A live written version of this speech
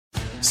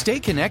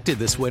Stay connected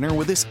this winter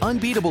with this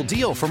unbeatable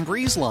deal from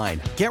BreezeLine.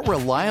 Get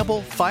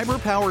reliable,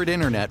 fiber-powered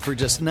internet for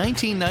just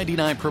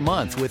 $19.99 per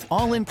month with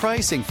all-in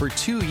pricing for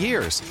 2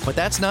 years. But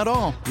that's not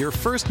all. Your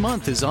first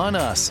month is on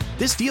us.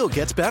 This deal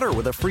gets better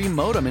with a free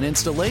modem and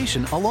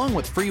installation, along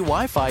with free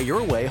Wi-Fi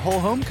your way whole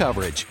home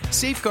coverage.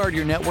 Safeguard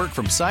your network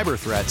from cyber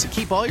threats and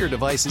keep all your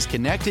devices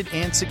connected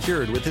and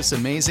secured with this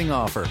amazing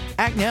offer.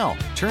 Act now.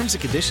 Terms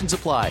and conditions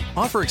apply.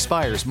 Offer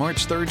expires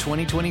March 3rd,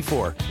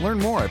 2024. Learn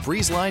more at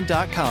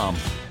breezeline.com.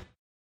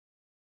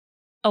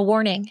 A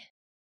warning.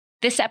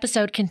 This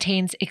episode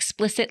contains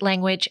explicit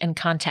language and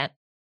content.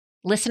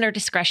 Listener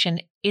discretion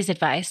is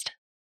advised.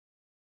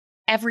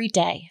 Every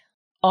day,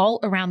 all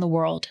around the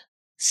world,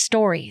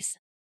 stories,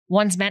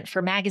 ones meant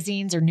for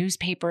magazines or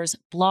newspapers,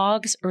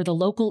 blogs, or the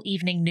local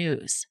evening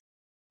news,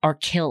 are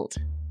killed.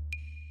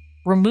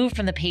 Removed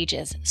from the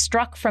pages,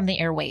 struck from the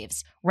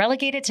airwaves,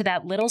 relegated to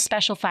that little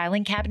special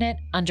filing cabinet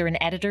under an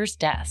editor's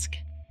desk.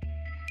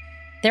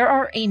 There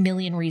are a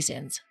million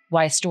reasons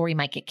why a story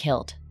might get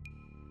killed.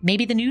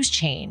 Maybe the news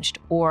changed,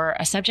 or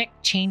a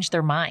subject changed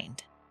their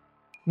mind.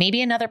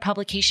 Maybe another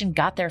publication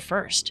got there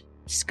first,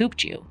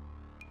 scooped you.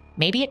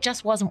 Maybe it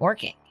just wasn't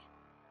working.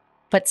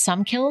 But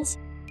some kills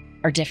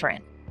are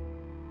different.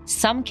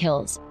 Some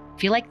kills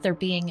feel like they're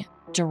being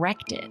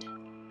directed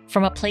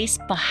from a place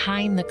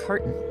behind the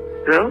curtain.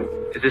 Hello?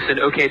 Is this an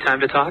okay time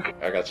to talk?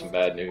 I got some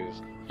bad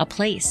news. A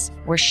place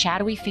where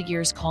shadowy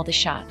figures call the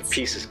shots.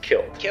 Piece is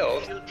killed.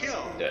 Killed?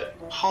 Dead.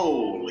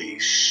 Holy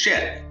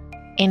shit.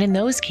 And in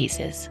those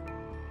cases,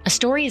 a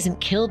story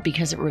isn't killed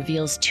because it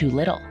reveals too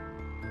little.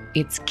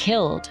 It's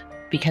killed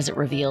because it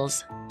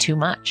reveals too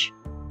much.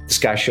 This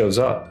guy shows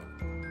up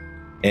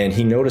and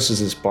he notices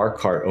this bar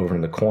cart over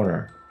in the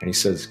corner and he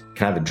says,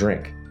 "Can I have a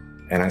drink?"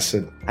 And I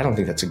said, "I don't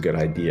think that's a good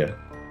idea."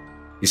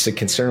 He said,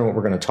 "Considering what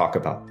we're going to talk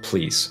about,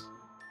 please."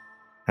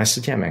 I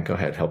said, "Yeah, man, go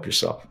ahead, help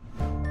yourself."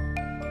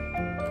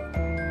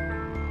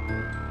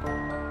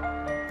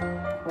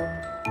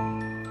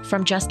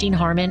 From Justine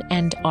Harmon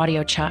and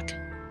audiochuck,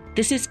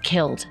 this is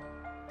Killed,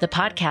 the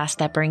podcast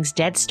that brings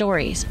dead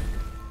stories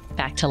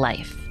back to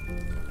life.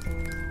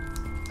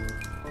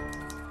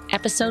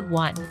 Episode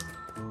 1,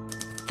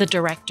 The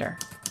Director.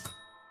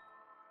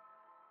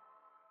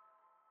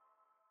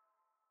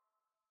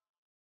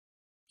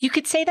 You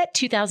could say that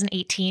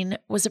 2018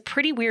 was a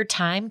pretty weird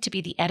time to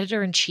be the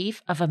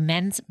editor-in-chief of a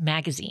men's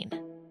magazine.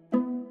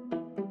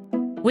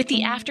 With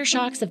the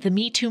aftershocks of the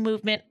Me Too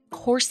movement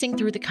coursing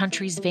through the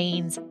country's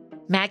veins,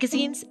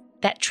 magazines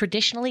that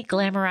traditionally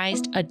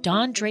glamorized a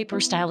Don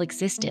Draper-style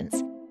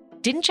existence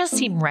didn't just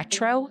seem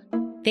retro,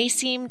 they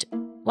seemed,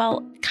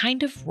 well,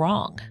 kind of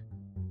wrong.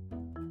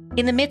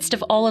 In the midst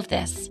of all of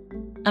this,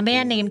 a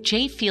man named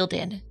Jay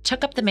Fielden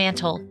took up the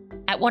mantle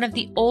at one of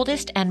the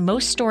oldest and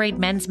most storied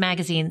men's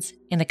magazines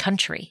in the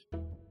country,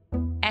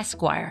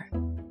 Esquire,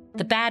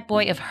 the bad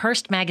boy of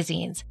Hearst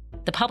magazines,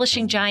 the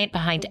publishing giant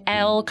behind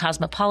Elle,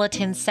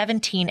 Cosmopolitan,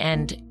 17,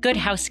 and Good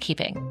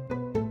Housekeeping.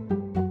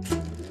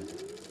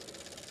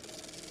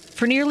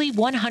 For nearly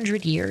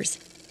 100 years,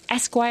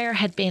 Esquire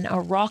had been a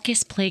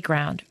raucous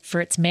playground for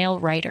its male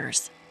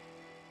writers.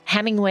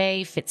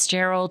 Hemingway,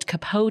 Fitzgerald,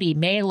 Capote,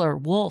 Mailer,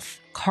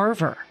 Woolf,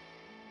 Carver.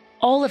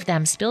 All of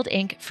them spilled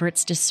ink for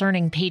its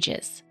discerning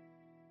pages.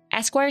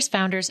 Esquire's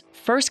founders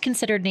first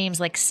considered names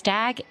like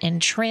Stagg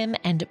and Trim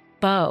and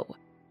Beau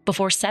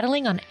before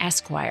settling on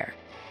Esquire.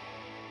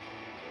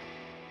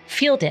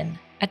 Fielden,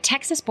 a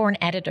Texas-born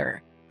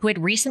editor who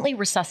had recently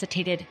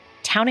resuscitated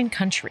Town &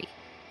 Country,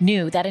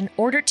 knew that in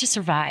order to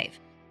survive,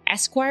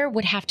 Esquire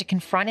would have to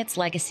confront its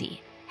legacy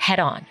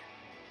head-on.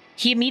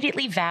 He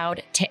immediately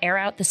vowed to air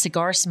out the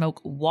cigar smoke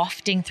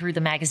wafting through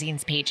the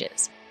magazine's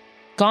pages.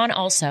 Gone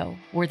also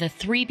were the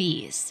 3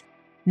 Bs.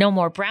 No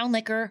more brown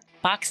liquor,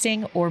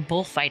 boxing, or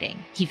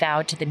bullfighting, he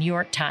vowed to the New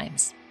York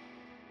Times.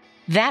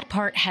 That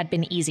part had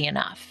been easy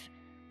enough.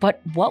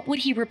 But what would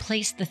he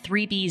replace the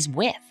 3 Bs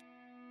with?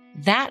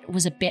 That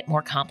was a bit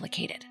more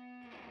complicated.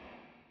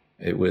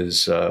 It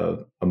was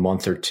a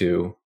month or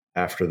two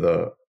after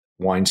the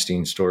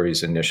Weinstein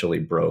stories initially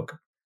broke.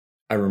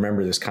 I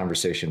remember this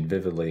conversation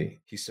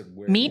vividly. He said,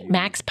 "Meet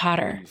Max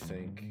Potter."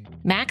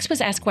 Max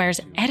was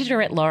Esquire's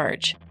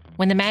editor-at-large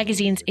when the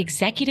magazine's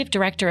executive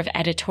director of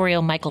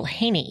editorial, Michael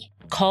Haney,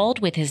 called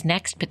with his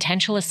next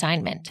potential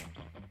assignment,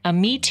 a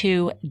Me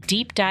Too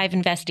deep dive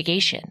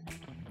investigation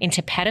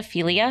into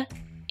pedophilia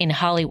in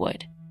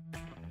Hollywood.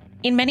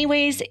 In many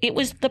ways, it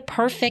was the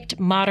perfect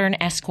modern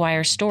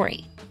Esquire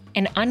story,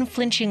 an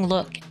unflinching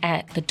look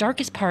at the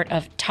darkest part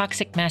of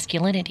toxic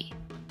masculinity.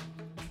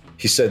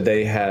 He said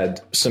they had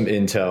some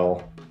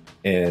intel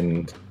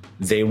and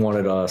they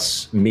wanted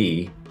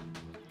me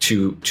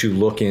to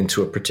look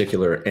into a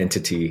particular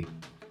entity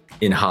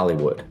in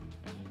Hollywood.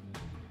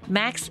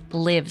 Max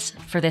lives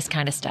for this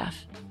kind of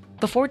stuff.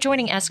 Before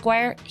joining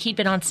Esquire, he'd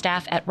been on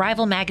staff at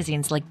rival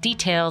magazines like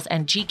Details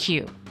and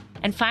GQ,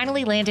 and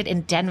finally landed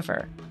in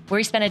Denver, where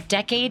he spent a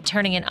decade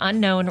turning an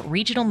unknown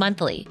regional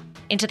monthly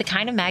into the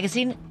kind of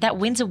magazine that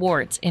wins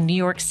awards in New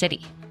York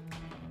City.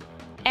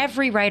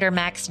 Every writer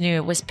Max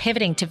knew was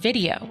pivoting to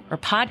video or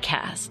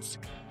podcasts.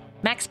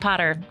 Max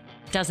Potter,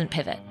 doesn't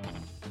pivot.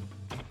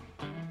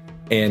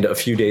 And a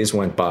few days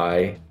went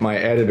by. My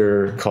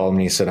editor called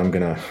me and said, I'm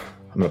gonna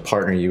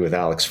partner you with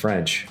Alex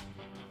French.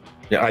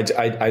 Yeah,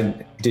 I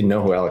didn't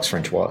know who Alex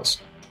French was.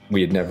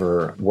 We had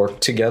never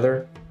worked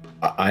together.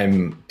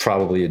 I'm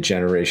probably a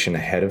generation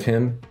ahead of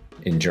him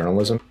in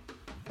journalism.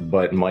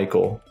 But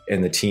Michael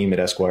and the team at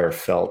Esquire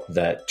felt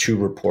that 2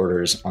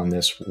 reporters on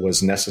this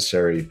was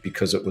necessary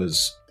because it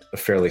was a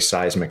fairly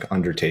seismic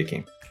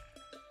undertaking.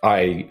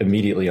 I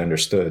immediately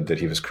understood that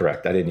he was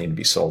correct. I didn't need to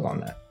be sold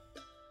on that.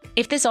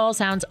 If this all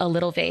sounds a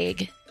little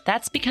vague,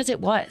 that's because it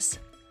was.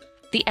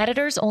 The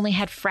editors only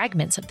had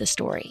fragments of the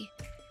story.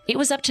 It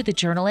was up to the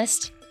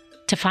journalist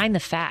to find the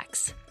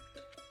facts.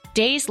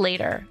 Days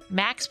later,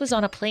 Max was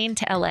on a plane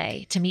to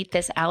LA to meet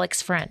this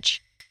Alex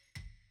French.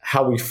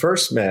 How we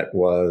first met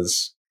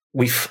was,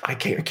 I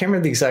can't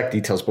remember the exact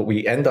details, but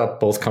we end up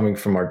both coming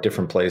from our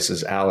different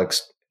places,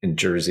 Alex in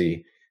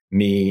Jersey,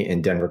 me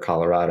in Denver,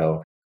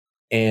 Colorado.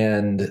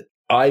 And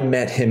I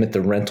met him at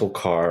the rental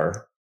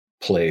car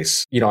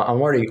place. I'm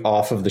already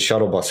off of the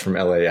shuttle bus from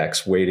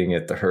LAX waiting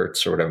at the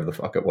Hertz or whatever the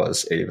fuck it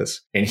was,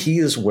 Avis. And he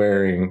is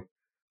wearing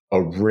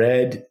a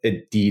red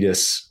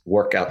Adidas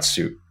workout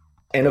suit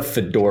and a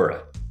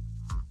fedora.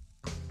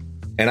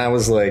 And I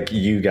was like,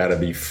 you gotta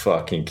be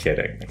fucking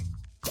kidding me.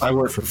 I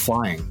wear it for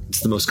flying. It's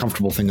the most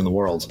comfortable thing in the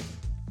world.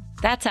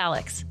 That's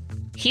Alex.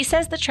 He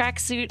says the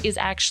tracksuit is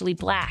actually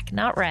black,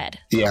 not red.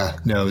 Yeah,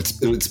 no,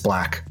 it's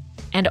black.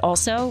 And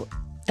also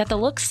that the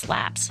look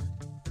slaps.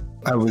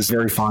 I was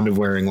very fond of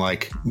wearing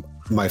like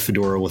my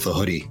fedora with a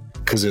hoodie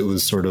because it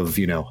was sort of,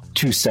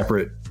 2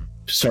 separate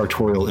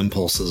sartorial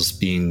impulses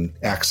being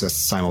accessed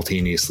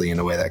simultaneously in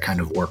a way that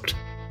kind of worked.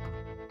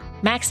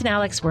 Max and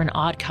Alex were an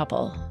odd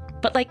couple,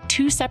 but like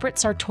 2 separate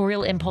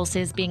sartorial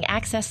impulses being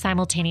accessed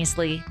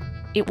simultaneously,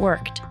 it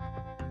worked.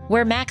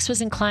 Where Max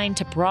was inclined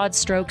to broad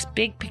strokes,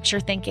 big picture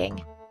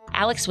thinking,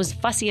 Alex was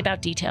fussy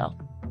about detail.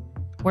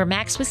 Where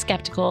Max was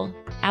skeptical,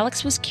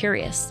 Alex was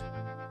curious.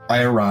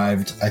 I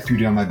arrived, I threw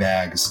down my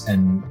bags,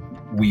 and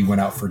we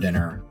went out for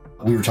dinner.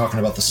 We were talking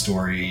about the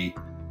story,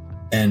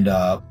 and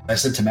I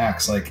said to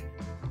Max, like,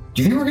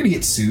 do you think we're going to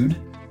get sued?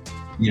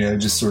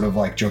 Just sort of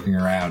like joking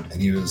around.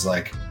 And he was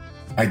like,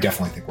 I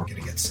definitely think we're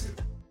going to get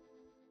sued.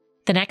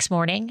 The next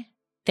morning,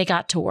 they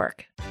got to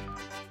work.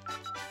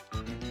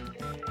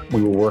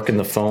 We were working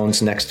the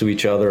phones next to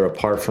each other,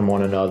 apart from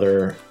one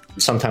another.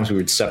 Sometimes we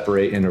would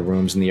separate into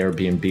rooms in the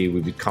Airbnb. We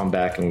would come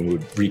back and we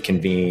would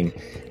reconvene.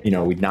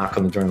 We'd knock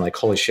on the door and like,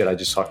 holy shit, I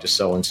just talked to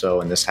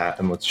so-and-so and this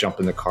happened. Let's jump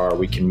in the car.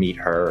 We can meet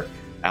her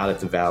out at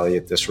the Valley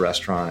at this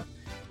restaurant.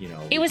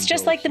 It was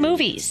just like the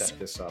movies,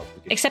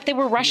 except they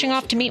were rushing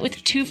off to meet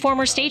with 2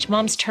 former stage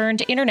moms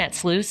turned internet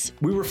sleuths.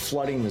 We were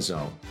flooding the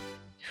zone.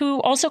 Who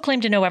also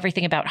claimed to know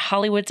everything about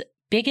Hollywood's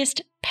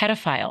biggest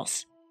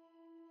pedophiles.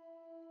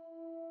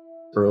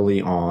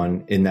 Early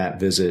on in that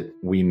visit,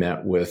 we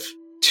met with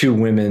 2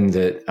 women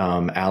that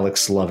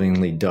Alex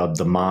lovingly dubbed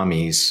the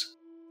mommies.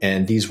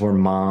 And these were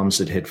moms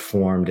that had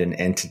formed an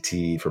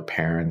entity for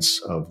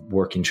parents of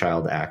working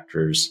child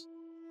actors.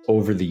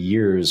 Over the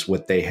years,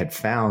 what they had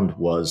found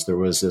was there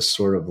was this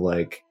sort of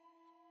like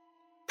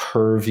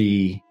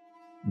pervy,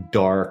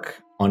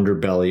 dark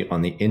underbelly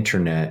on the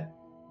internet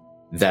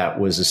that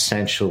was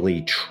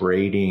essentially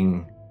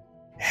trading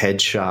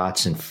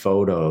headshots and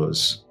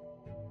photos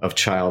of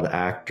child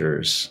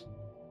actors.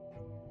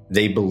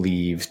 They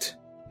believed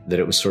that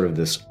it was sort of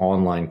this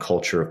online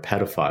culture of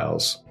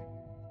pedophiles.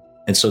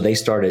 And so they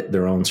started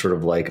their own sort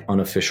of like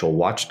unofficial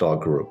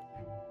watchdog group.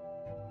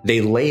 They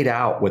laid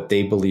out what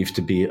they believed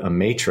to be a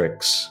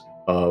matrix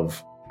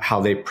of how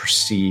they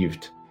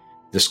perceived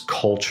this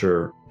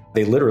culture.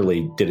 They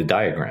literally did a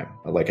diagram,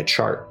 like a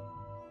chart.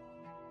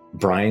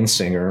 Bryan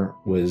Singer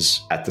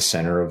was at the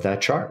center of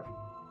that chart.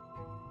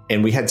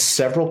 And we had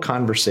several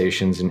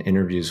conversations and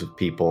interviews with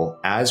people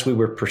as we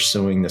were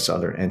pursuing this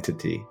other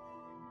entity.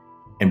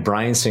 And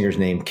Bryan Singer's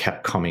name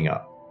kept coming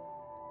up.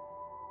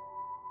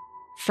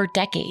 For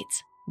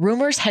decades,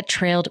 rumors had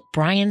trailed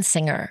Bryan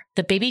Singer,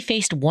 the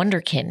baby-faced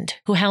wonderkind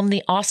who helmed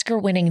the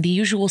Oscar-winning The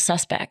Usual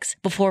Suspects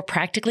before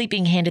practically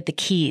being handed the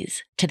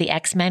keys to the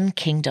X-Men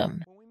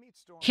kingdom.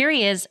 Here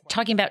he is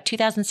talking about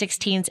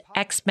 2016's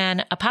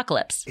X-Men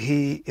Apocalypse.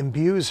 He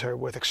imbues her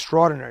with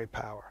extraordinary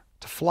power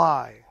to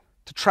fly,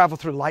 to travel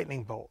through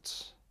lightning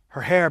bolts.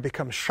 Her hair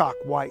becomes shock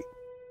white.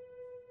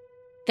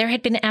 There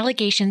had been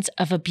allegations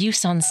of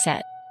abuse on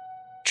set,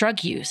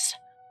 drug use,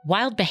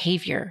 wild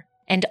behavior,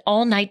 and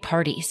all-night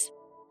parties.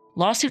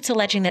 Lawsuits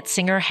alleging that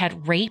Singer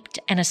had raped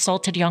and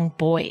assaulted young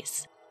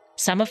boys,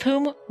 some of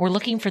whom were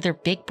looking for their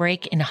big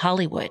break in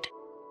Hollywood.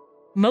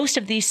 Most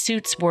of these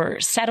suits were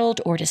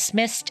settled or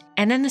dismissed,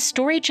 and then the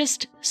story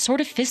just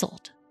sort of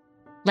fizzled.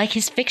 Like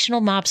his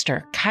fictional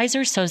mobster,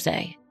 Kaiser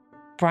Soze,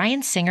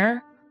 Bryan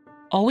Singer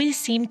always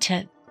seemed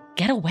to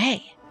get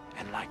away.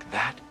 And like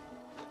that,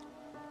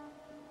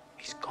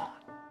 he's gone.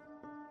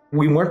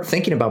 We weren't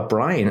thinking about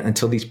Bryan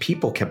until these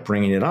people kept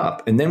bringing it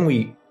up. And then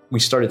we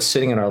started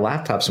sitting at our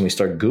laptops and we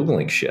started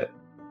Googling shit.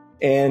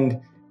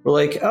 And we're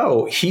like,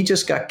 oh, he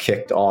just got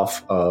kicked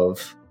off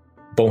of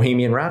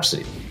Bohemian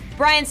Rhapsody.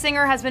 Bryan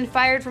Singer has been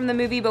fired from the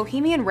movie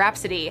Bohemian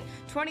Rhapsody.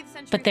 20th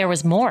century. But there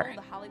was more.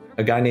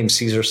 A guy named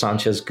Cesar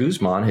Sanchez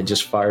Guzman had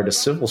just fired a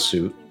civil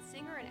suit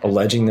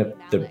alleging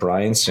that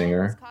Bryan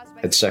Singer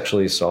had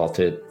sexually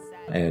assaulted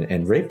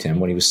and raped him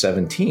when he was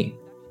 17.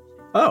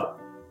 Oh,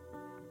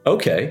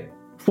 okay.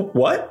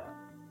 What?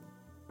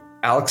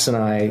 Alex and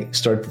I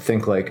started to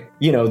think like,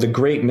 the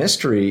great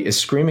mystery is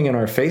screaming in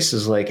our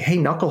faces like, hey,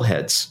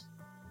 knuckleheads,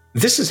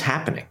 this is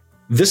happening.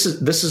 This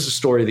is a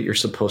story that you're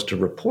supposed to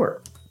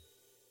report.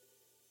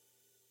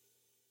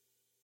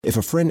 If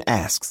a friend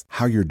asks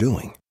how you're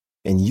doing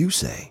and you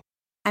say,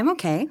 I'm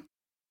okay.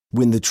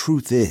 When the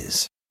truth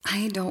is,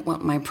 I don't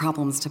want my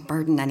problems to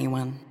burden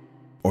anyone.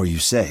 Or you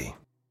say,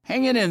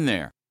 hang it in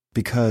there.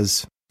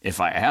 Because if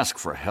I ask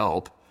for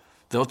help,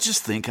 they'll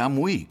just think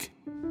I'm weak.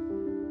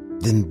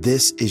 Then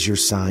this is your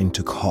sign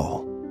to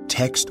call,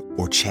 text,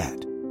 or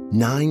chat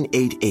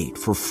 988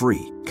 for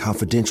free,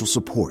 confidential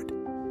support.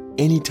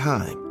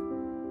 Anytime.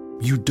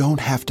 You don't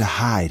have to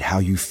hide how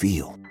you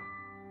feel.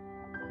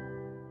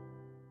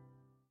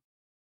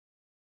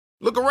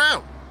 Look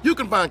around. You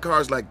can find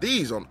cars like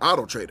these on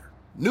AutoTrader.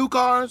 New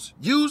cars,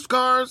 used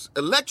cars,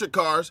 electric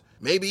cars,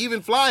 maybe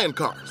even flying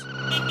cars.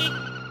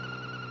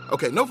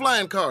 Okay, no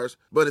flying cars,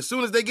 but as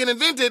soon as they get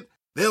invented,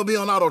 they'll be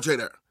on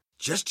AutoTrader.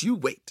 Just you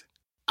wait.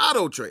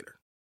 AutoTrader.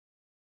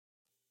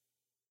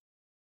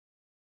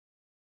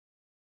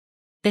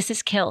 This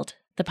is Killed,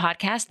 the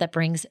podcast that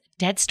brings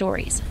dead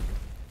stories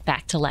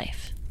back to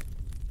life.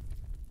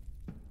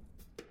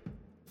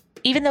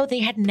 Even though they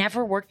had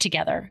never worked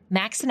together,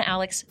 Max and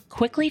Alex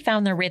quickly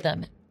found their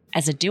rhythm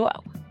as a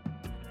duo.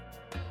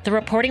 The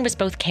reporting was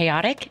both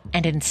chaotic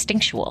and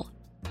instinctual.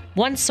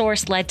 One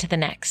source led to the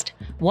next,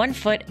 one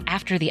foot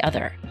after the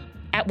other.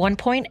 At one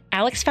point,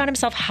 Alex found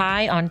himself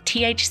high on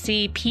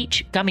THC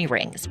peach gummy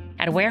rings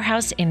at a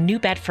warehouse in New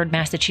Bedford,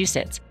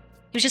 Massachusetts.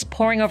 He was just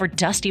poring over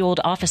dusty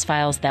old office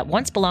files that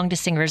once belonged to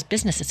Singer's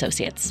business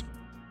associates.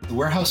 The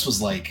warehouse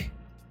was like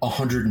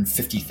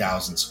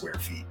 150,000 square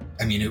feet.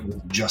 I mean, it was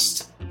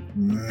just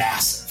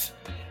massive.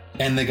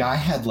 And the guy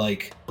had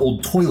like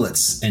old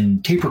toilets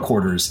and tape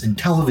recorders and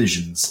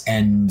televisions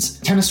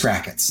and tennis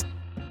rackets.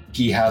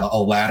 He had a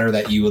ladder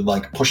that you would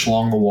like push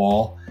along the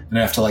wall and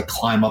have to like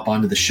climb up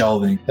onto the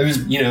shelving. It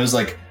was, it was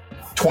like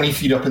 20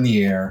 feet up in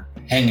the air,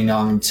 hanging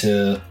on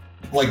to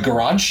like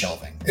garage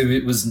shelving.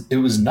 It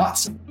was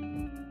nuts.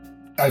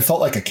 I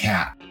felt like a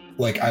cat.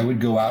 Like I would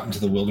go out into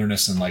the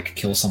wilderness and like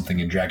kill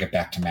something and drag it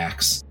back to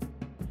Max.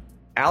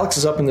 Alex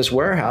is up in this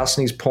warehouse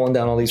and he's pulling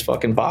down all these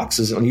fucking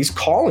boxes and he's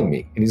calling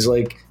me and he's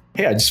like,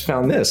 hey, I just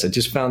found this. I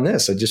just found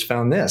this. I just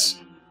found this.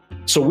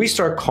 So we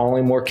start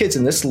calling more kids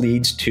and this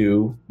leads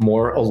to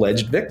more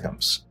alleged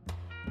victims.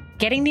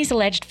 Getting these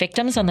alleged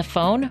victims on the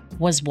phone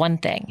was one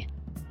thing.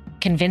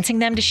 Convincing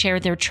them to share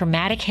their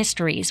traumatic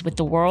histories with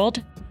the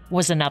world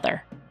was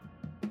another.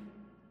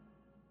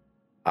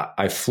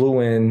 I flew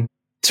in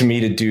to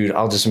meet a dude.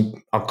 I'll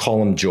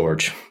call him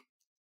George.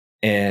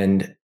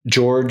 And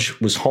George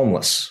was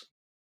homeless.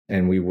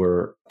 And we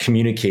were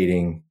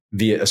communicating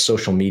via a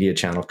social media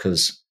channel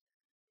because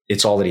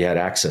it's all that he had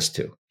access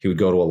to. He would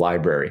go to a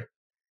library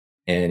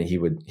and he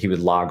would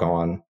log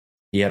on.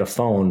 He had a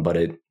phone, but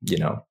it,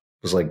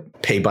 was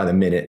like pay by the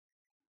minute.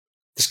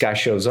 This guy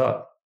shows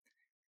up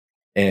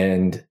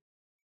and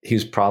he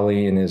was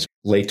probably in his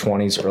late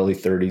 20s, early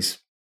 30s.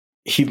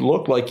 He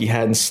looked like he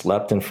hadn't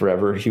slept in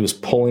forever. He was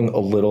pulling a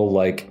little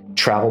like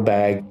travel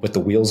bag with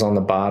the wheels on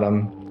the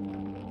bottom.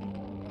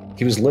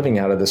 He was living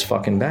out of this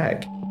fucking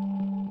bag.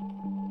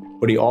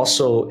 But he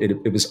also,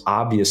 it was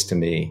obvious to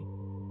me,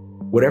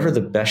 whatever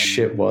the best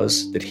shit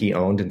was that he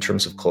owned in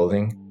terms of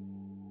clothing,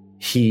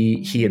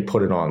 he had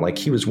put it on. Like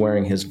he was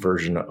wearing his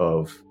version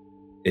of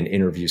an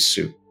interview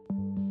suit.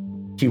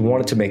 He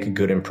wanted to make a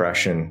good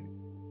impression,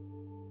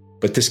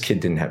 but this kid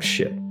didn't have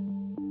shit.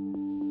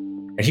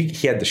 And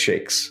he had the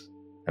shakes.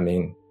 I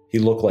mean, he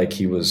looked like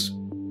he was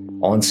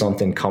on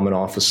something, coming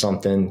off of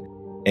something.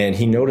 And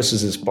he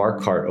notices this bar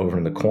cart over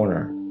in the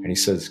corner and he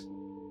says,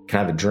 can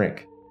I have a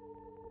drink?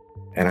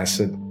 And I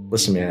said,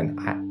 listen, man,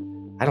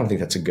 I don't think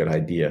that's a good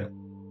idea.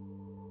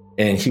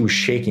 And he was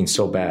shaking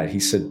so bad.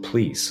 He said,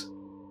 please.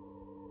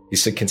 He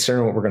said,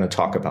 considering what we're going to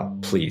talk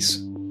about,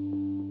 please.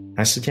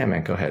 I said, yeah,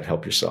 man, go ahead.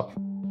 Help yourself.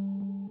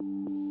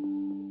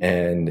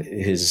 And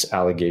his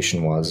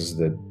allegation was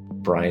that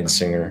Bryan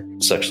Singer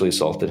sexually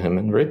assaulted him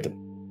and raped him.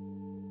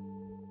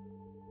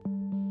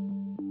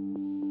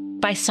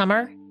 By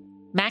summer,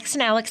 Max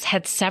and Alex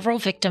had several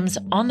victims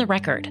on the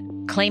record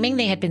claiming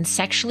they had been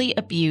sexually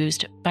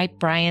abused by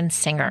Bryan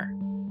Singer.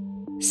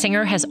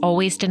 Singer has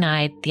always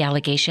denied the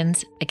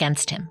allegations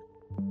against him.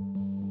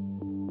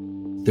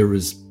 There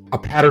was a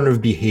pattern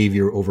of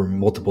behavior over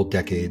multiple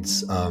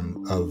decades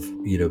of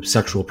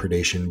sexual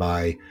predation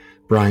by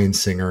Bryan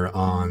Singer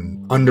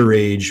on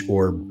underage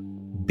or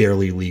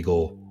barely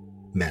legal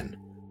men.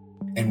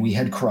 And we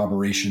had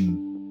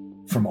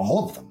corroboration from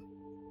all of them.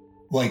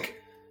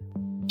 Like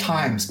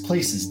times,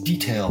 places,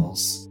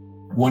 details.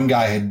 One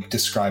guy had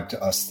described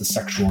to us the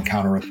sexual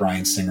encounter with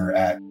Bryan Singer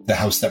at the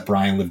house that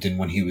Bryan lived in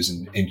when he was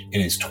in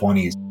his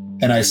 20s.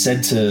 And I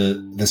said to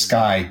this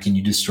guy, can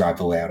you describe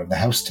the layout of the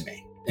house to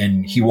me?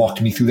 And he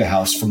walked me through the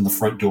house from the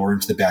front door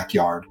into the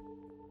backyard.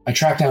 I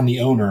tracked down the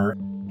owner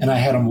and I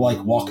had him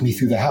walk me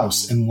through the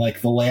house, and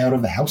the layout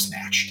of the house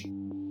matched.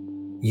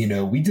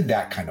 We did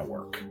that kind of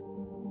work.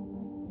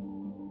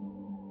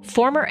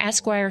 Former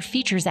Esquire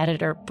features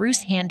editor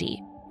Bruce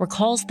Handy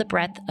recalls the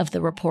breadth of the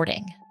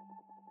reporting.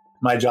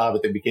 My job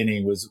at the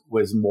beginning was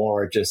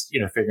more just,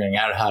 figuring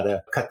out how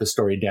to cut the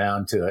story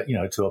down to,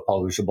 to a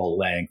publishable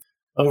length.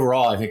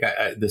 Overall, I think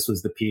this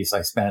was the piece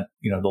I spent,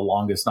 the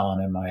longest on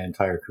in my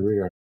entire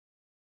career.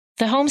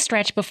 The home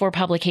stretch before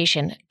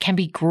publication can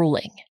be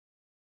grueling.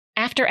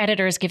 After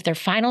editors give their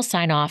final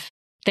sign-off,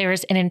 there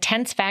is an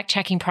intense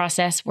fact-checking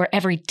process where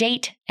every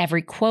date,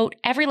 every quote,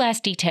 every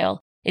last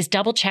detail is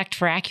double-checked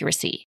for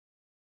accuracy.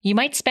 You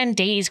might spend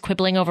days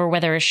quibbling over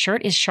whether a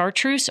shirt is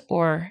chartreuse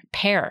or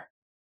pear.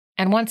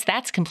 And once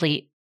that's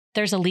complete,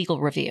 there's a legal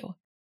review.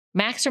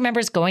 Max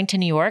remembers going to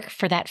New York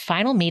for that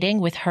final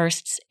meeting with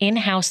Hearst's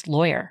in-house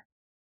lawyer.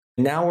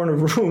 Now we're in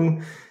a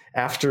room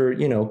after,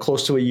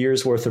 close to a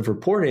year's worth of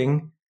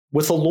reporting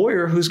with a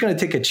lawyer who's going to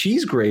take a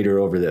cheese grater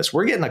over this.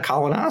 We're getting a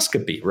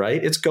colonoscopy,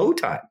 right? It's go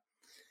time.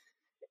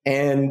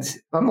 And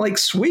I'm like,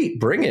 sweet,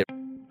 bring it.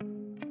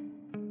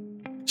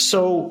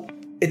 So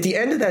at the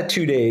end of that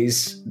 2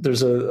 days,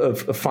 there's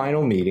a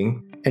final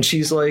meeting. And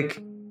she's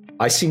like,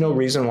 I see no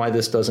reason why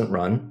this doesn't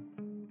run.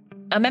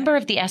 A member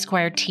of the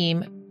Esquire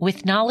team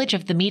with knowledge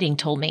of the meeting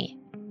told me,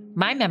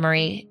 my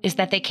memory is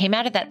that they came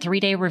out of that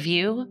 3-day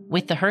review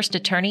with the Hearst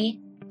attorney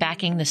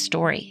backing the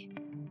story.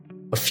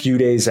 A few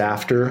days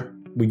after,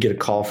 we get a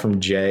call from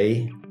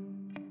Jay,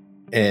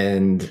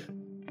 and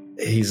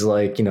he's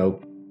like,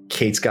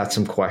 Kate's got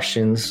some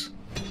questions.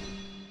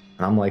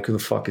 And I'm like, who the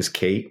fuck is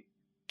Kate?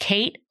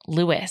 Kate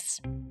Lewis,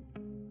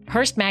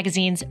 Hearst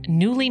Magazine's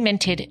newly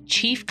minted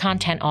chief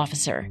content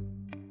officer.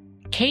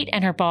 Kate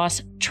and her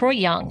boss, Troy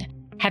Young,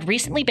 had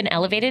recently been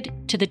elevated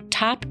to the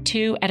top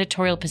 2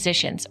 editorial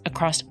positions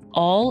across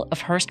all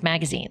of Hearst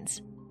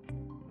magazines.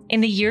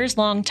 In the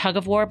years-long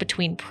tug-of-war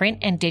between print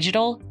and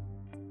digital,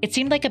 it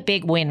seemed like a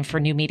big win for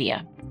new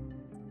media.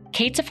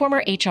 Kate's a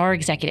former HR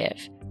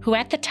executive who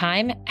at the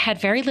time had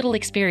very little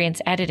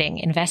experience editing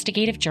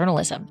investigative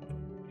journalism.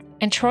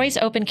 And Troy's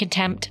open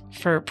contempt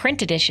for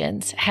print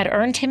editions had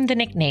earned him the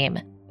nickname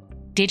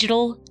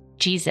Digital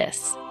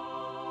Jesus.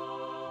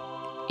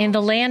 In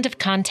the land of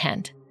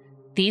content,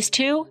 these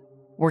two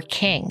were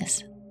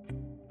kings.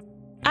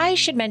 I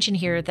should mention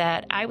here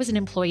that I was an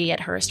employee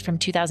at Hearst from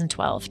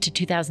 2012 to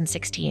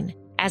 2016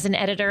 as an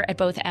editor at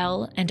both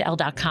Elle and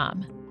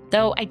Elle.com.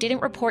 Though I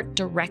didn't report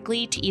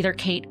directly to either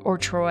Kate or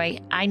Troy,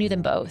 I knew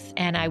them both,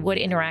 and I would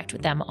interact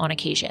with them on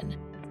occasion.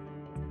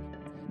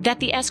 That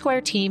the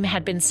Esquire team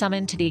had been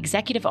summoned to the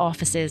executive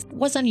offices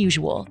was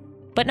unusual,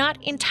 but not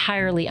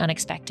entirely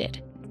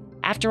unexpected.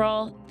 After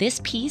all,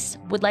 this piece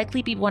would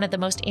likely be one of the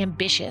most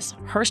ambitious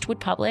Hearst would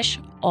publish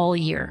all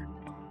year.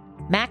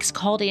 Max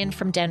called in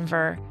from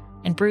Denver,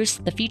 and Bruce,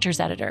 the features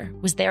editor,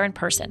 was there in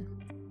person.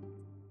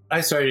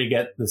 I started to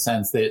get the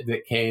sense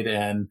that Kate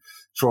and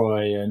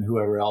Troy and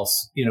whoever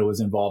else,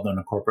 was involved on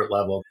a corporate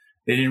level,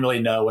 they didn't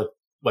really know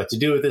what to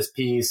do with this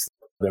piece.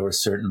 There were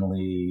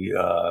certainly,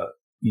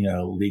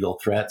 legal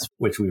threats,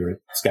 which we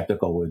were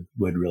skeptical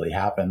would really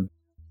happen.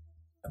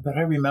 But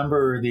I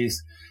remember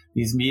these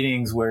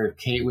meetings where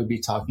Kate would be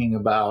talking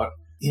about,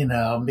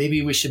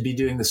 maybe we should be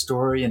doing the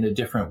story in a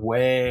different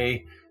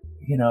way.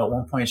 At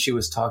one point she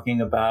was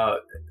talking about,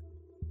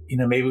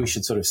 maybe we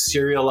should sort of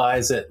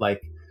serialize it,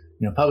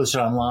 publish it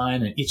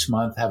online and each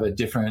month have a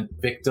different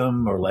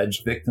victim or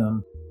alleged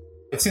victim.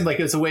 It seemed like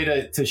it was a way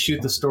to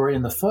shoot the story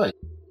in the foot.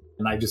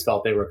 And I just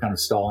felt they were kind of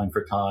stalling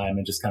for time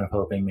and just kind of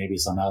hoping maybe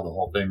somehow the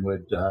whole thing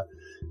would,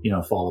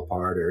 fall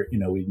apart, or,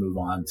 we'd move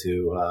on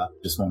to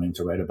just wanting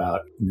to write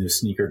about new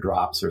sneaker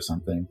drops or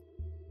something.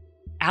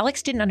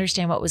 Alex didn't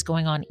understand what was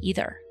going on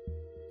either.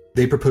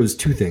 They proposed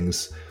 2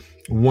 things.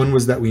 One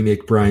was that we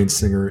make Bryan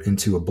Singer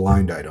into a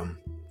blind item.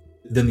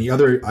 Then the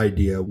other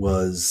idea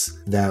was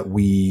that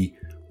we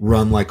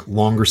run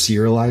longer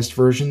serialized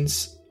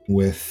versions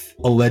with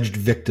alleged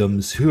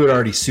victims who had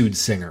already sued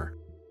Singer.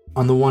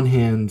 On the one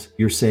hand,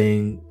 you're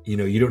saying,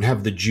 you don't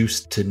have the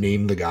juice to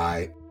name the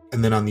guy.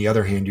 And then on the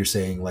other hand, you're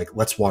saying,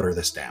 let's water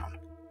this down.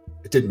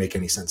 It didn't make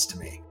any sense to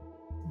me.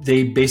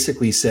 They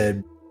basically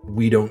said,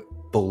 we don't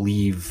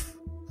believe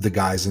the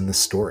guys in this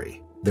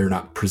story. They're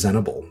not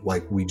presentable.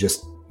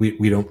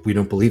 We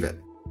don't believe it.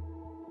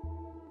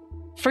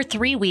 For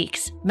 3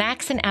 weeks,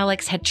 Max and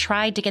Alex had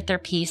tried to get their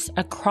piece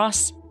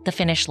across the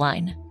finish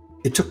line.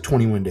 It took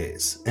 21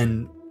 days.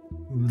 And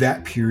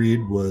that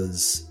period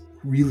was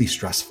really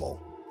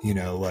stressful.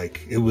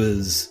 It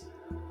was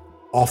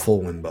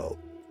awful limbo.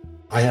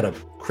 I had a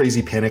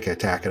crazy panic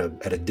attack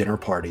at a dinner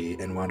party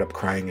and wound up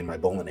crying in my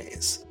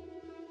bolognese.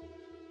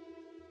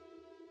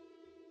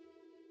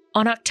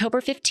 On October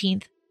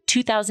 15th,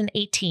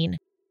 2018,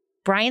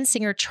 Bryan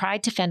Singer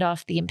tried to fend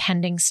off the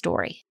impending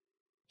story.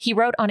 He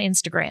wrote on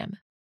Instagram,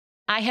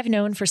 "I have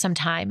known for some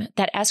time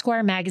that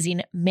Esquire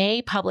magazine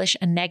may publish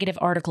a negative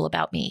article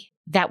about me.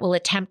 that will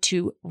attempt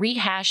to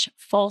rehash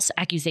false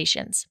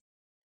accusations.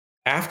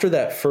 After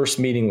that first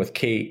meeting with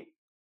Kate,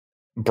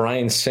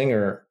 Bryan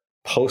Singer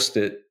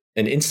posted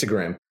an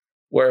Instagram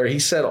where he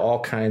said all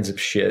kinds of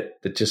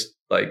shit that just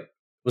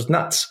was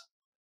nuts.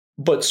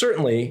 But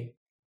certainly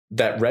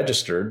that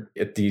registered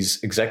at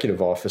these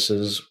executive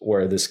offices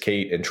where this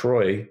Kate and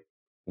Troy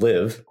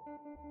live.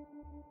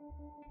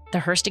 The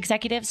Hearst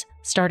executives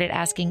started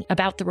asking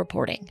about the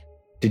reporting.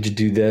 Did you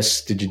do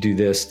this? Did you do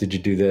this? Did you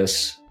do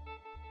this?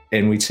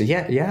 And we'd say,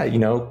 yeah,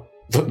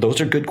 those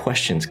are good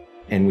questions.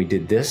 And we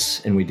did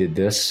this, and we did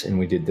this, and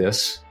we did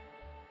this.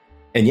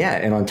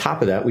 And on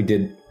top of that, we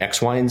did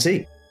X, Y, and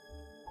Z.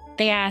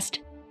 They asked,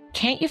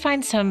 can't you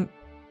find some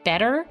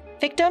better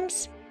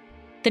victims?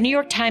 The New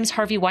York Times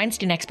Harvey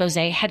Weinstein expose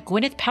had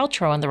Gwyneth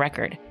Paltrow on the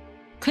record.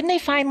 Couldn't they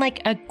find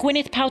a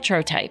Gwyneth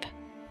Paltrow type?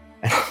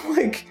 And I'm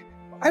like,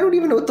 I don't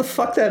even know what the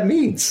fuck that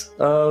means.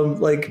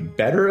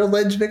 Better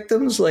alleged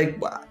victims?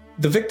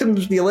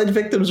 The alleged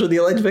victims are the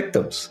alleged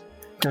victims.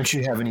 Don't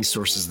you have any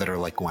sources that are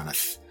like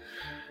Gwyneth?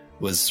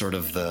 Was sort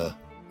of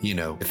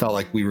it felt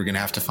like we were going to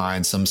have to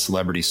find some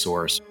celebrity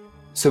source.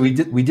 So we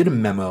did a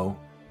memo.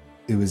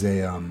 It was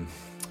a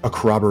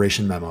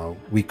corroboration memo.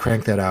 We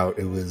cranked that out.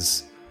 It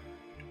was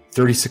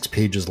 36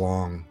 pages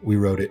long. We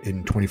wrote it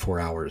in 24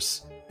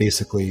 hours.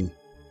 Basically,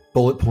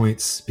 bullet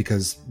points,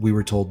 because we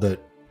were told that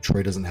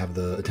Troy doesn't have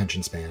the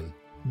attention span.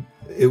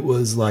 It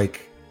was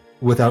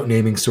without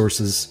naming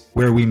sources,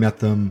 where we met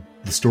them,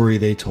 the story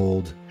they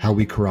told, how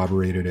we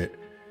corroborated it,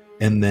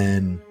 and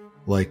then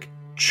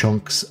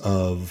chunks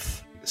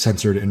of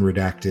censored and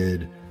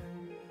redacted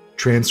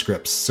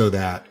transcripts so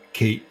that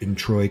Kate and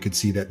Troy could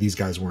see that these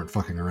guys weren't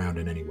fucking around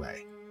in any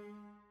way.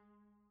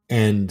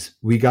 And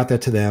we got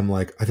that to them,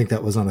 I think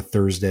that was on a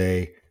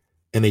Thursday,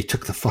 and they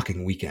took the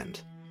fucking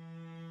weekend.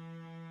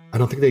 I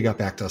don't think they got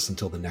back to us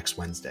until the next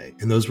Wednesday.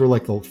 And those were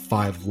the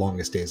 5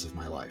 longest days of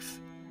my life.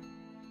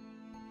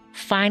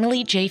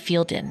 Finally, Jay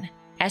Fielden,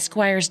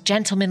 Esquire's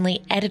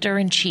gentlemanly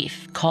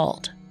editor-in-chief,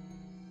 called.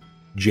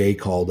 Jay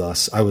called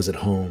us. I was at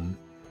home.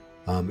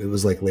 It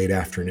was late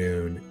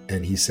afternoon,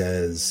 and he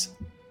says,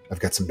 I've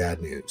got some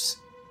bad news.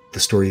 The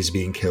story is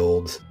being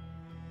killed.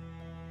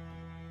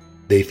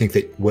 They think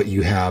that what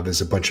you have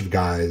is a bunch of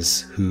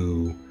guys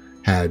who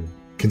had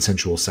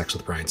consensual sex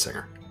with Bryan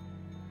Singer.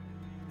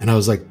 And I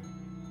was like,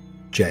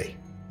 Jay,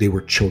 they were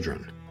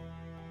children.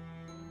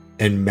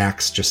 And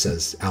Max just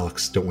says,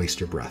 Alex, don't waste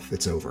your breath.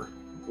 It's over.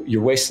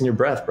 You're wasting your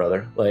breath,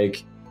 brother.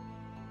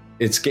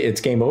 It's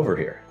game over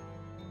here.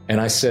 And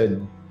I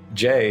said,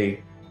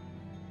 Jay,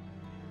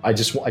 I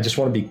just want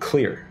to be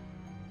clear.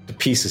 The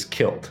piece is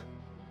killed.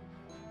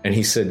 And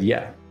he said,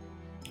 yeah.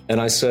 And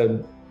I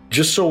said,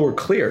 just so we're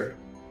clear,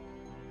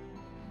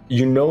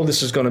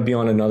 this is going to be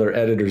on another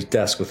editor's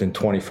desk within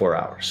 24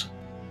 hours.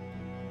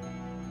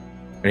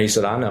 And he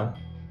said, I know.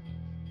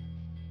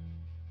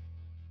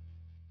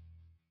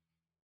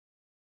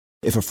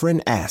 If a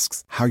friend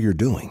asks how you're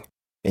doing,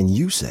 and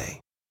you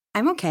say,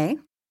 I'm okay.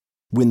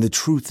 When the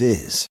truth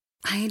is,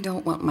 I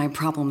don't want my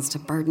problems to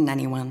burden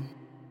anyone.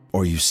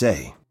 Or you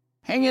say,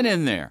 hang it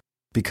in there.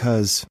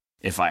 Because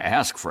if I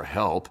ask for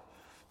help,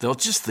 they'll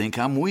just think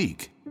I'm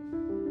weak.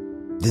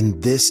 Then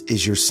this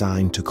is your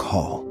sign to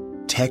call,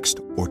 text,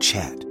 or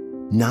chat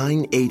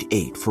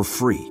 988 for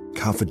free,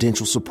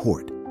 confidential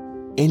support.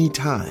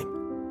 Anytime.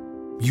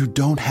 You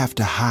don't have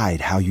to hide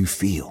how you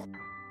feel.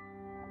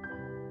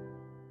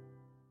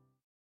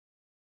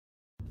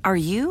 Are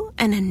you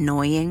an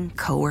annoying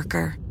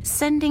coworker?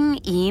 Sending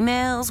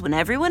emails when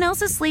everyone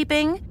else is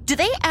sleeping? Do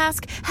they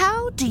ask,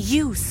 how do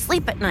you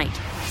sleep at night?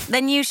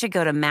 Then you should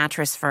go to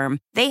Mattress Firm.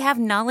 They have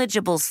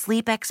knowledgeable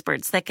sleep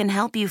experts that can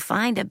help you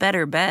find a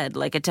better bed,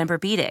 like a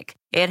Tempur-Pedic.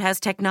 It has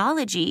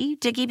technology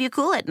to keep you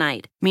cool at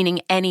night,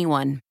 meaning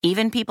anyone,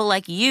 even people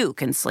like you,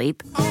 can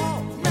sleep.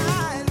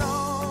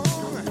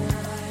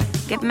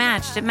 Get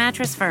matched at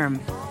Mattress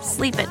Firm.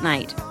 Sleep at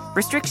night.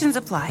 Restrictions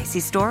apply. See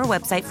store or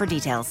website for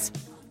details.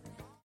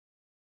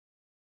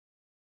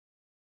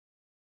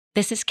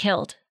 This is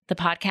Killed, the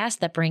podcast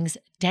that brings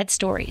dead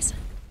stories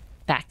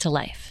back to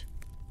life.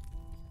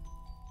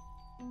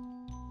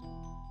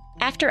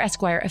 After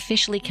Esquire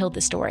officially killed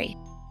the story,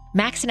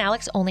 Max and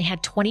Alex only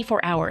had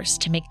 24 hours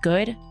to make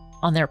good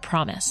on their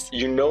promise.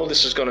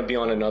 This is going to be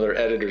on another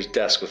editor's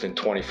desk within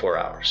 24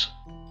 hours.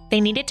 They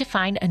needed to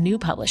find a new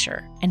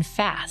publisher, and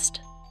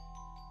fast.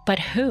 But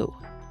who?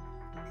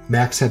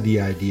 Max had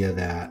the idea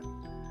that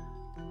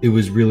it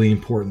was really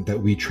important that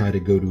we try to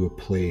go to a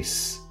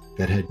place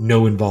that had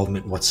no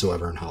involvement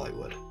whatsoever in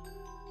Hollywood.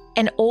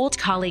 An old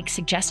colleague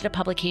suggested a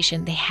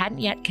publication they hadn't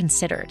yet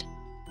considered,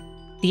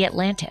 The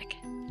Atlantic,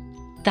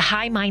 the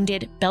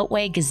high-minded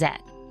Beltway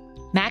Gazette.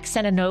 Max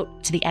sent a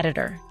note to the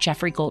editor,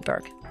 Jeffrey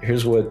Goldberg.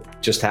 Here's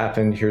what just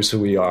happened. Here's who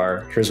we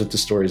are. Here's what the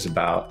story's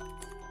about.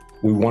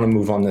 We want to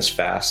move on this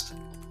fast.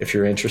 If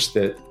you're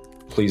interested,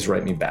 please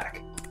write me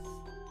back.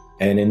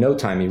 And in no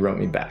time, he wrote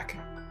me back.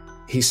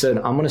 He said,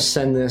 I'm going to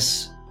send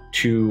this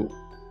to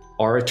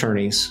our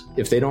attorneys.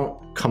 If they don't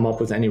come up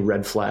with any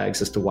red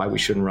flags as to why we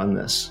shouldn't run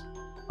this,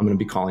 I'm going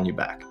to be calling you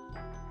back.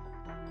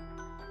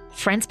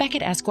 friends back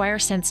at Esquire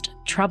sensed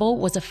trouble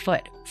was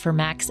afoot for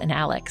Max and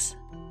Alex.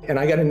 And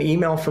I got an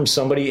email from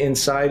somebody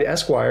inside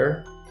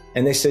Esquire,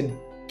 and they said,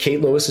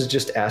 Kate Lewis has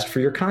just asked for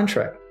your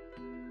contract.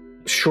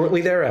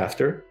 Shortly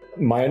thereafter,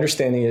 my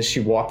understanding is she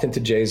walked into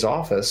Jay's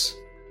office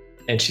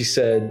and she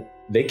said,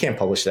 they can't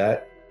publish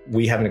that.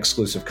 We have an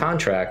exclusive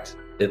contract,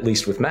 at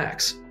least with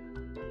Max.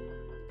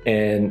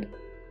 And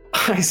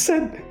I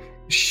said,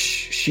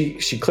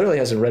 she clearly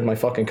hasn't read my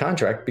fucking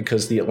contract,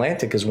 because The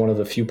Atlantic is one of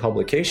the few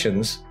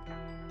publications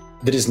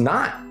that is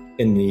not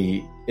in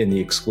the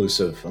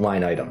exclusive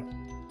line item.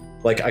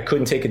 Like, I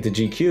couldn't take it to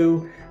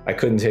GQ. I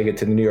couldn't take it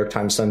to the New York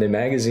Times Sunday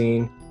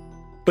Magazine.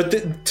 But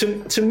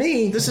to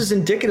me, this is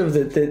indicative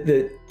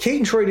that Kate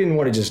and Troy didn't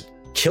want to just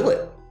kill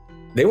it.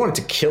 They wanted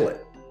to kill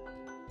it.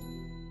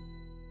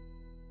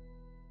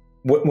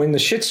 When the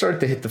shit started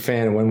to hit the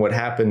fan, and when what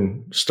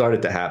happened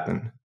started to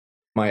happen,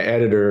 my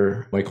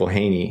editor, Michael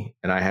Haney,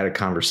 and I had a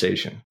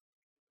conversation.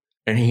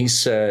 And he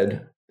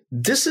said,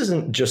 this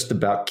isn't just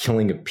about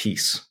killing a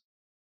piece.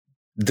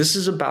 This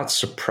is about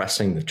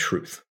suppressing the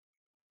truth.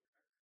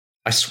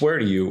 I swear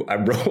to you, I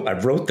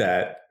wrote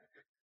that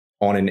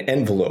on an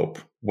envelope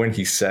when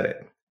he said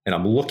it, and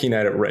I'm looking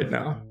at it right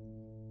now.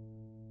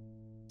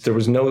 There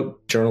was no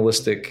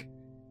journalistic,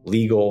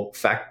 legal,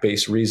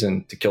 fact-based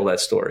reason to kill that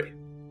story.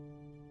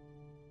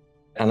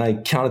 And I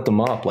counted them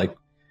up. Like,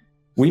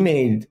 we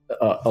made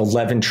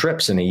 11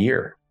 trips in a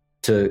year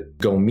to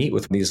go meet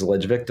with these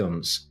alleged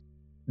victims.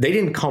 They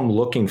didn't come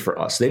looking for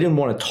us. They didn't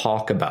want to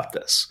talk about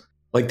this.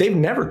 Like, they've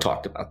never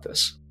talked about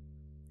this.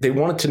 They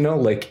wanted to know,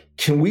 like,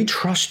 can we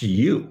trust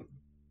you?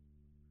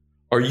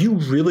 Are you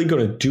really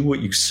going to do what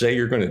you say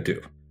you're going to do?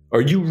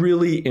 Are you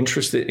really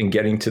interested in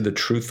getting to the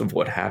truth of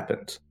what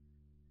happened?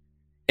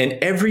 And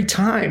every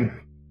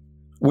time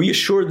we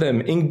assured them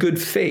in good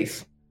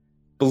faith,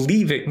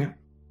 believing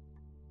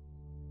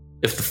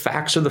if the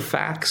facts are the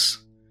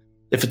facts,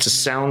 if it's a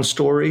sound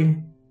story,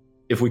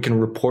 if we can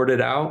report it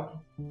out,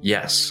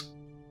 yes.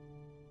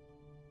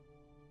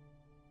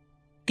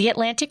 The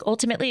Atlantic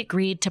ultimately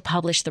agreed to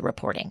publish the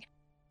reporting,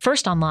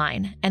 first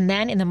online and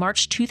then in the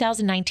March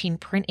 2019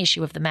 print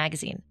issue of the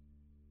magazine,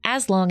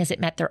 as long as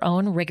it met their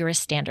own rigorous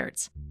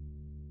standards.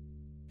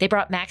 They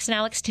brought Max and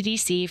Alex to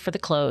DC for the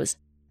close,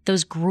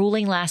 those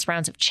grueling last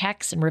rounds of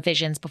checks and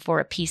revisions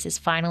before a piece is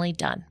finally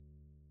done.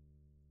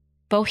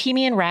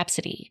 Bohemian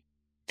Rhapsody,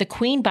 the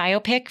Queen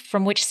biopic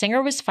from which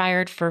Singer was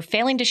fired for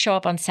failing to show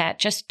up on set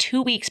just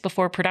 2 weeks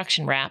before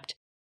production wrapped,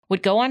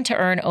 would go on to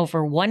earn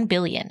over $1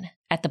 billion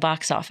at the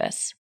box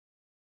office.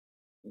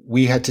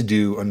 We had to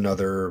do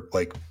another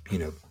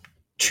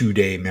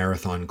 2-day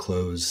marathon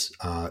close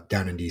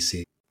down in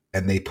DC,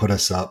 and they put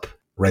us up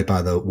right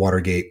by the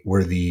Watergate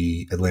where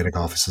the Atlantic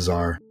offices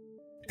are,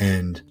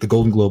 and the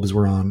Golden Globes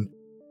were on,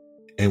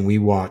 and we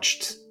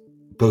watched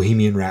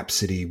Bohemian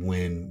Rhapsody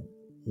win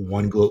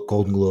one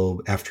Golden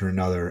Globe after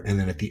another, and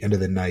then at the end of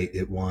the night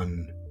it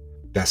won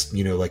best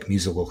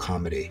musical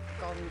comedy.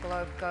 Golden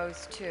Globe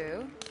goes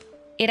to...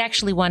 It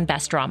actually won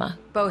Best Drama.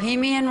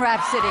 Bohemian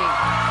Rhapsody.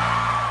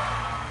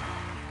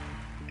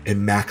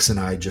 And Max and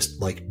I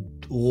just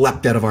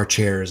leapt out of our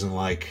chairs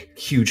and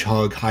huge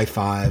hug, high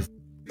five.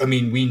 I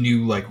mean, we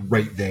knew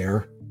right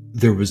there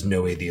was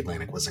no way the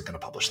Atlantic wasn't going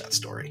to publish that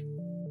story.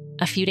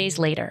 A few days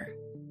later,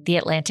 the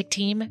Atlantic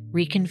team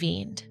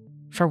reconvened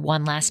for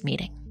one last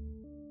meeting.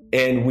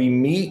 And we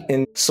meet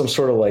in some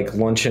sort of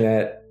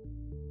luncheonette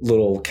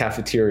little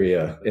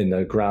cafeteria in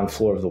the ground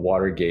floor of the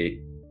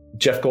Watergate.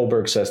 Jeff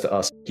Goldberg says to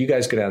us, you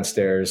guys go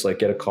downstairs,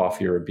 get a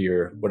coffee or a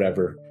beer,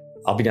 whatever.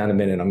 I'll be down in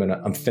a minute.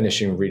 I'm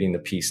finishing reading the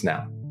piece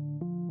now.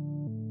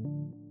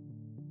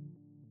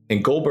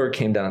 And Goldberg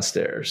came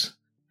downstairs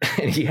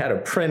and he had a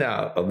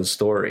printout of the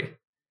story. And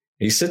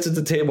he sits at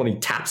the table and he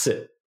taps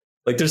it.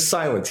 There's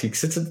silence. He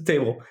sits at the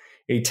table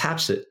and he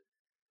taps it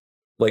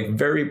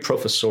very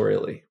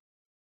professorially.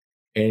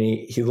 And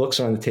he looks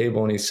around the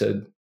table and he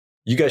said,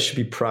 you guys should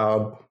be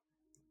proud.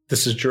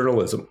 This is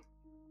journalism.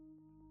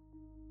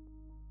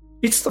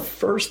 It's the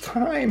first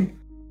time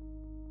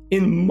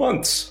in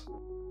months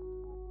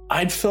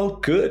I'd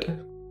felt good.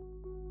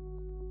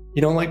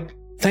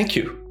 Thank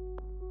you.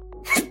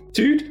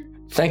 Dude,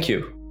 thank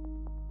you.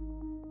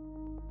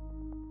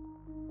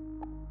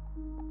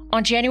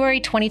 On January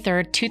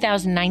 23rd,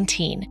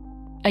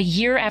 2019, a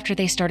year after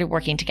they started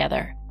working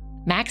together,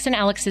 Max and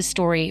Alex's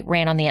story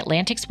ran on the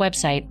Atlantic's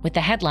website with the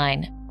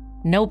headline,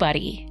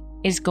 "Nobody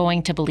is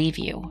going to believe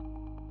you."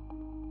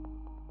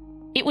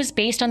 It was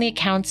based on the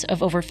accounts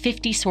of over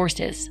 50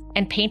 sources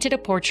and painted a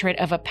portrait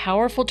of a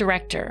powerful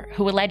director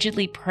who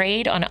allegedly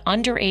preyed on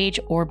underage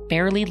or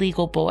barely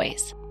legal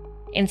boys.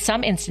 In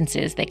some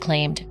instances, they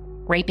claimed,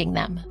 raping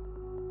them.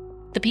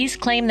 The piece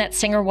claimed that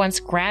Singer once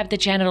grabbed the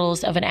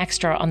genitals of an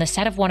extra on the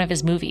set of one of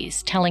his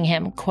movies, telling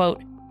him,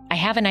 quote, "I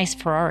have a nice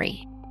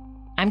Ferrari.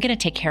 I'm going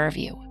to take care of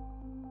you."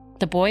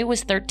 The boy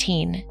was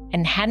 13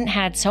 and hadn't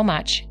had so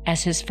much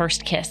as his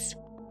first kiss.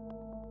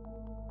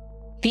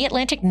 The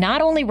Atlantic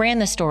not only ran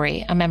the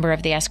story, a member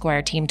of the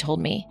Esquire team told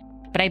me,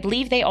 but I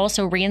believe they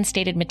also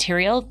reinstated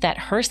material that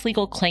Hearst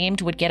Legal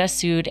claimed would get us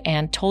sued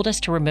and told us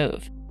to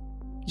remove.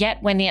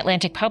 Yet when The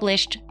Atlantic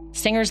published,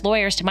 Singer's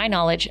lawyers, to my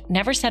knowledge,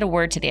 never said a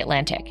word to The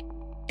Atlantic.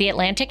 The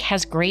Atlantic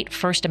has great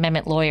First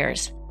Amendment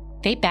lawyers.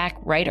 They back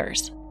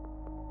writers.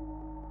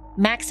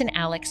 Max and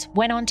Alex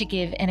went on to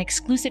give an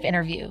exclusive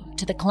interview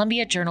to the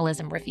Columbia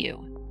Journalism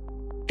Review.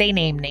 They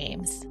named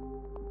names.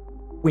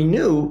 We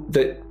knew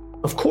that,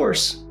 of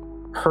course,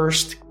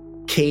 Hearst,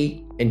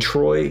 Kate, and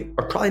Troy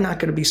are probably not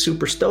going to be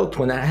super stoked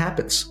when that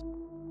happens.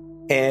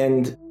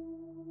 And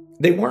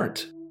they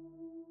weren't.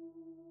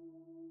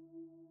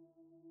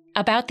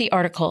 About the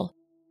article,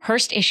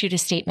 Hearst issued a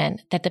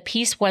statement that the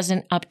piece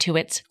wasn't up to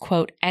its,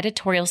 quote,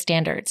 editorial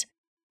standards.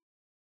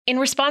 In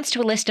response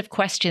to a list of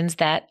questions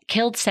that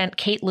Kild sent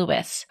Kate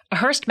Lewis, a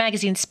Hearst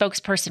magazine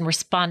spokesperson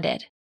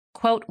responded,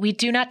 quote, "We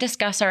do not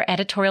discuss our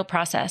editorial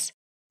process,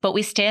 but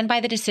we stand by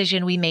the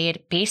decision we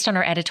made based on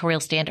our editorial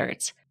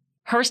standards.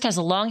 Hearst has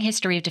a long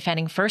history of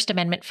defending First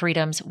Amendment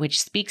freedoms,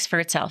 which speaks for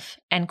itself,"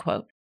 end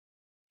quote.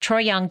 Troy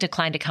Young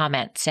declined to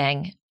comment,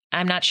 saying,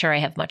 "I'm not sure I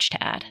have much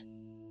to add."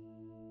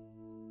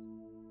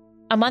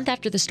 A month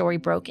after the story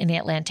broke in The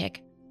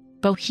Atlantic,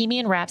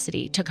 Bohemian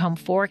Rhapsody took home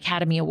 4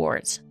 Academy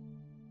Awards.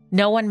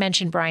 No one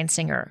mentioned Bryan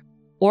Singer,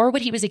 or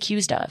what he was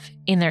accused of,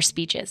 in their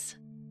speeches.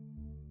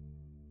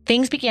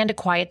 Things began to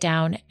quiet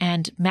down,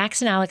 and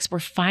Max and Alex were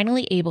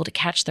finally able to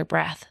catch their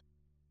breath.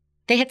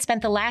 They had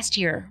spent the last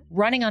year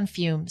running on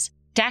fumes,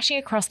 dashing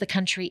across the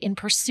country in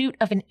pursuit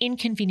of an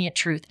inconvenient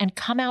truth, and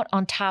come out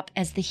on top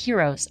as the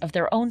heroes of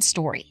their own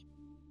story.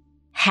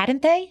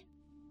 Hadn't they?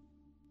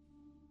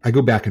 I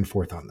go back and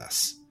forth on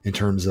this in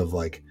terms of,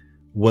 like,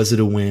 was it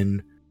a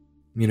win?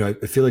 You know,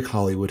 I feel like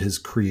Hollywood has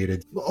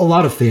created a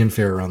lot of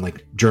fanfare around,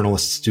 like,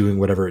 journalists doing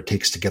whatever it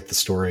takes to get the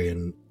story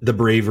and the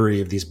bravery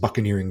of these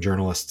buccaneering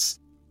journalists.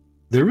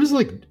 There was,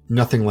 like,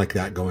 nothing like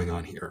that going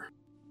on here.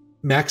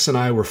 Max and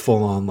I were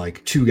full on,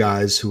 like, 2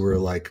 guys who were,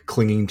 like,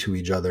 clinging to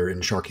each other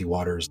in sharky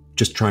waters,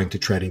 just trying to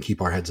tread and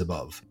keep our heads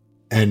above.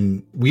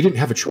 And we didn't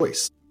have a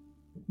choice.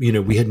 You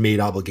know, we had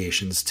made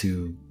obligations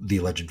to the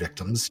alleged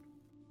victims.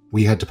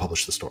 We had to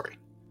publish the story.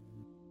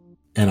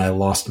 And I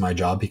lost my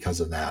job because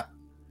of that.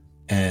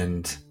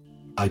 And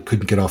I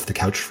couldn't get off the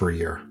couch for a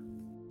year.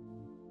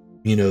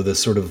 You know, the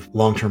sort of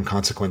long-term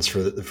consequence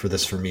for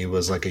this for me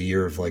was like a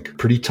year of, like,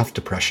 pretty tough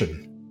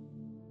depression.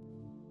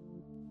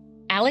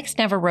 Alex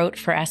never wrote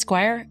for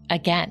Esquire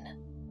again.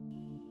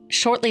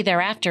 Shortly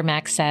thereafter,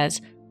 Max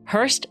says,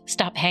 Hearst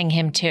stopped paying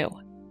him too.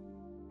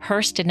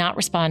 Hearst did not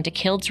respond to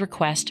Kild's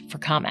request for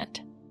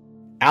comment.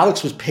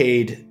 Alex was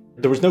paid,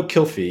 there was no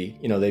kill fee.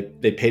 You know,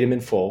 they paid him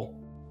in full.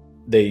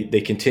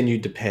 They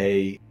continued to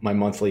pay my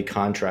monthly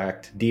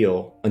contract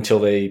deal until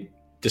they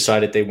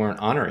decided they weren't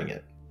honoring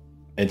it.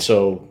 And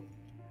so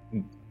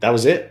that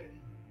was it.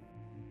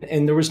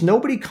 And there was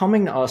nobody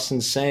coming to us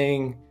and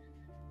saying,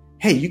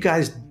 hey, you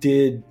guys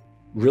did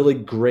really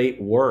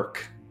great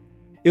work.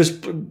 It was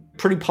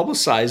pretty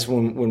publicized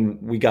when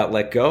we got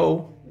let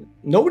go.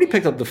 Nobody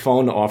picked up the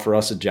phone to offer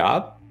us a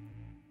job.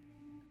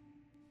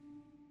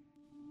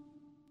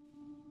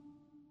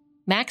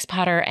 Max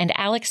Potter and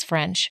Alex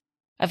French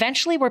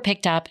eventually were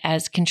picked up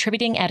as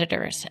contributing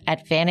editors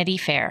at Vanity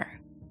Fair.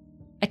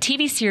 A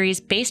TV series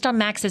based on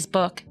Max's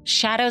book,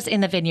 Shadows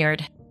in the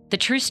Vineyard, the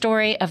true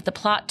story of the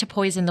plot to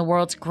poison the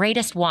world's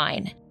greatest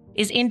wine,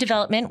 is in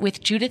development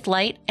with Judith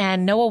Light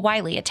and Noah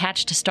Wiley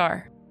attached to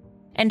star.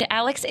 And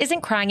Alex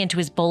isn't crying into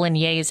his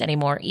bolognese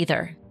anymore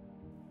either.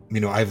 You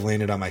know, I've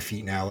landed on my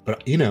feet now,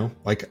 but, you know,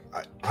 like,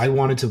 I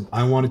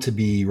wanted to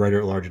be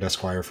writer-at-large at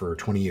Esquire for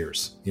 20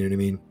 years. You know what I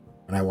mean?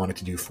 And I wanted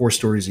to do 4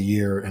 stories a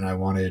year, and I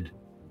wanted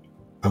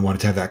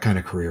to have that kind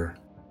of career.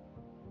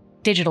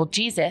 Digital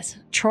Jesus,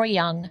 Troy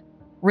Young,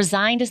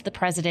 resigned as the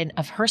president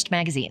of Hearst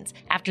Magazines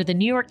after the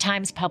New York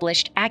Times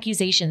published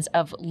accusations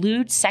of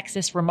lewd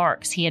sexist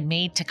remarks he had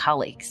made to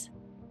colleagues.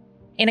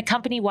 In a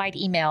company-wide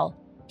email,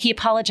 he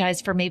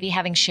apologized for maybe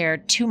having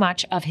shared too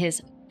much of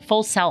his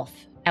full self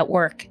at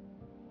work.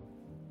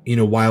 You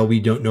know, while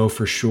we don't know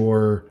for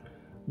sure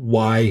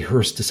why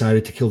Hearst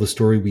decided to kill the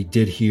story, we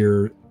did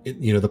hear,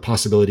 you know, the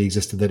possibility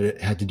existed that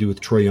it had to do with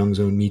Troy Young's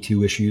own Me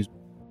Too issues.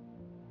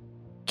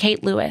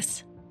 Kate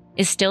Lewis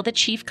is still the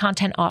chief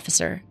content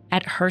officer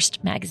at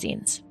Hearst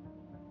Magazines.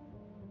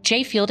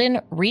 Jay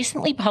Fielden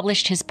recently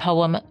published his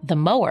poem, The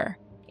Mower,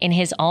 in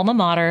his alma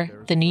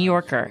mater, The New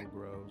Yorker.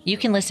 You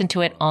can listen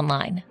to it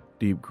online.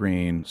 Deep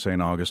green,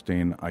 St.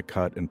 Augustine, I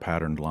cut in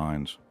patterned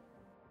lines.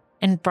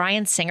 And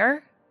Bryan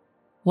Singer?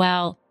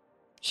 Well,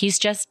 he's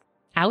just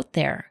out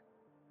there,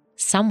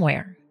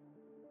 somewhere.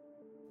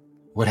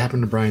 What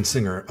happened to Bryan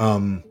Singer?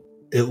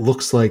 It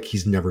looks like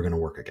he's never going to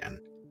work again.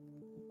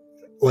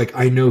 Like,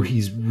 I know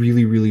he's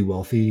really, really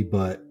wealthy,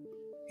 but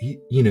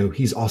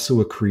he's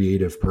also a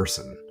creative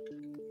person.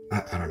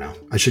 I don't know.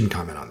 I shouldn't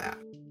comment on that.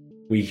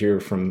 We hear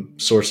from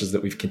sources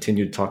that we've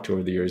continued to talk to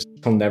over the years,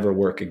 he'll never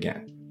work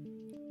again.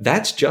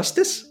 That's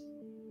justice?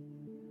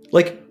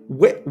 Like,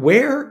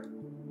 where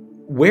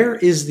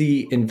is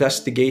the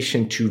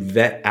investigation to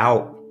vet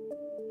out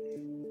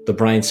the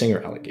Bryan Singer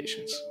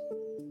allegations?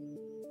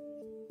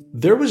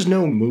 There was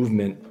no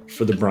movement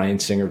for the Bryan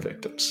Singer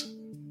victims.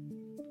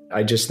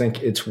 I just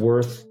think it's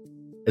worth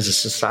as a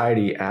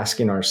society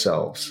asking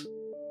ourselves,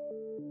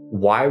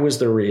 why was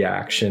the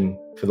reaction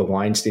to the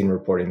Weinstein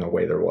reporting the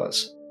way there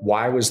was?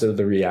 Why was there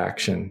the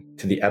reaction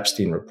to the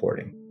Epstein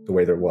reporting the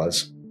way there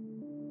was?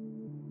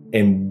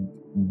 And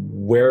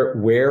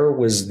where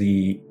was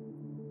the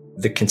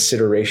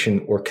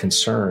consideration or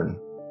concern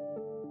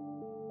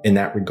in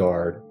that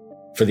regard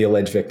for the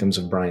alleged victims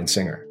of Bryan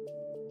Singer?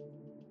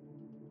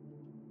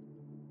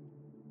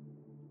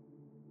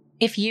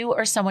 If you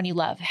or someone you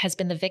love has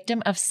been the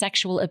victim of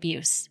sexual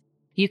abuse,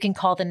 you can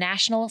call the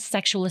National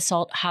Sexual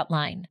Assault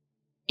Hotline,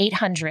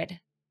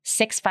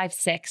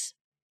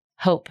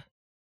 800-656-HOPE.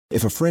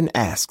 If a friend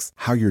asks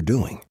how you're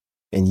doing,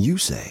 and you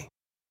say,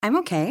 I'm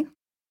okay.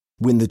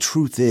 When the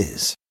truth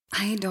is,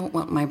 I don't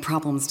want my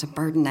problems to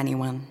burden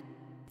anyone.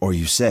 Or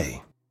you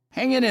say,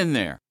 hang it in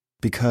there.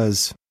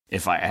 Because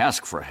if I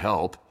ask for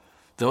help,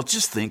 they'll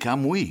just think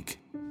I'm weak.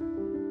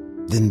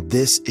 Then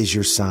this is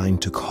your sign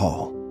to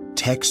call,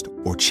 text,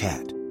 or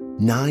chat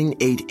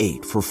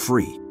 988 for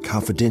free,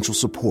 confidential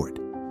support.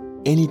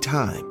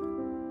 Anytime.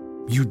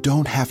 You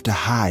don't have to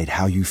hide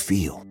how you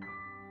feel.